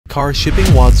Car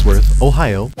Shipping Wadsworth,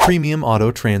 Ohio, Premium Auto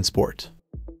Transport.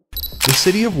 The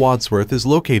city of Wadsworth is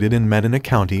located in Medina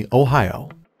County, Ohio.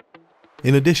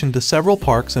 In addition to several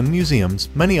parks and museums,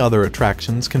 many other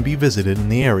attractions can be visited in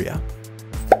the area.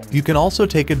 You can also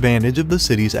take advantage of the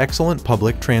city's excellent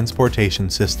public transportation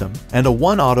system, and a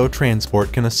One Auto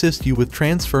Transport can assist you with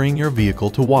transferring your vehicle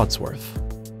to Wadsworth.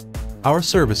 Our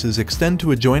services extend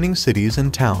to adjoining cities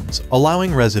and towns,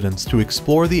 allowing residents to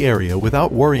explore the area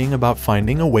without worrying about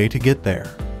finding a way to get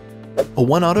there. A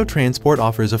One Auto Transport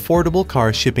offers affordable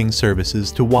car shipping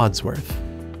services to Wadsworth.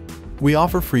 We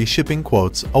offer free shipping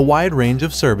quotes, a wide range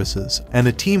of services, and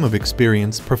a team of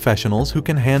experienced professionals who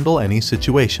can handle any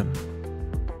situation.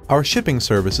 Our shipping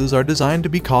services are designed to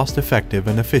be cost-effective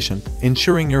and efficient,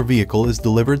 ensuring your vehicle is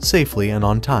delivered safely and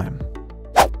on time.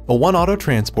 A One Auto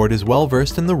Transport is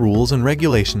well-versed in the rules and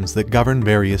regulations that govern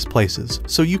various places,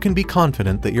 so you can be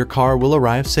confident that your car will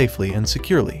arrive safely and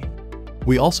securely.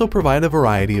 We also provide a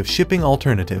variety of shipping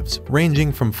alternatives,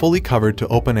 ranging from fully covered to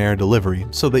open-air delivery,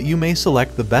 so that you may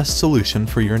select the best solution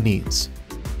for your needs.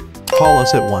 Call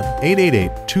us at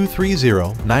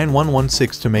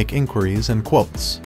 1-888-230-9116 to make inquiries and quotes.